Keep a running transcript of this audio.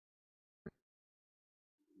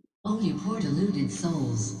Oh, you poor deluded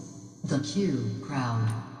souls. The Q crowd.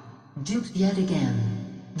 Duped yet again.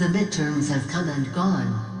 The midterms have come and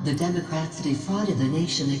gone, the Democrats defrauded the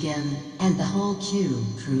nation again, and the whole Q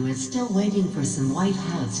crew is still waiting for some White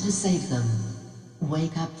House to save them.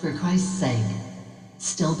 Wake up for Christ's sake.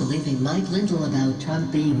 Still believing Mike Lindell about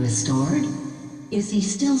Trump being restored? Is he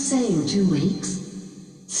still saying 2 weeks?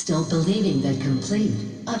 Still believing that complete,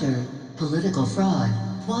 utter, political fraud,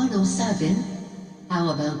 Juan 07? How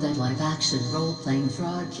about that live-action role-playing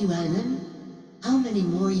fraud QAnon? How many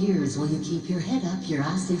more years will you keep your head up your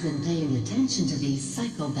ass even paying attention to these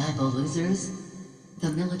psychobabble losers?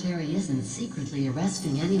 The military isn't secretly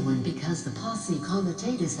arresting anyone because the Posse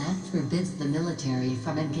Comitatus Act forbids the military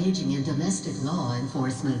from engaging in domestic law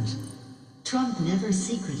enforcement. Trump never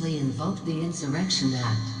secretly invoked the Insurrection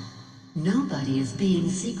Act. Nobody is being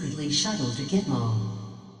secretly shuttled to Gitmo.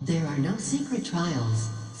 There are no secret trials,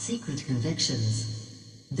 secret convictions.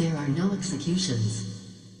 There are no executions.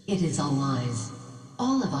 It is all lies.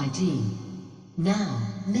 All of IT. Now,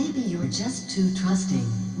 maybe you're just too trusting,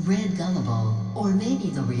 red gullible, or maybe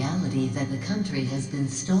the reality that the country has been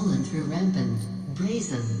stolen through rampant,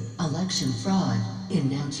 brazen, election fraud, in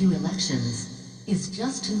now 2 elections, is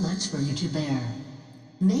just too much for you to bear.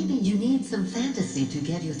 Maybe you need some fantasy to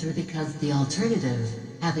get you through because the alternative,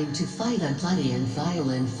 having to fight a bloody and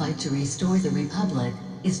violent fight to restore the Republic,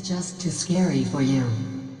 is just too scary for you.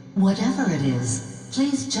 Whatever it is,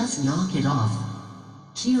 please just knock it off.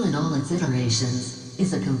 Q in all its iterations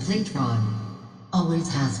is a complete fraud.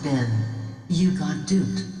 Always has been. You got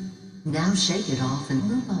duped. Now shake it off and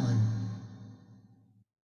move on.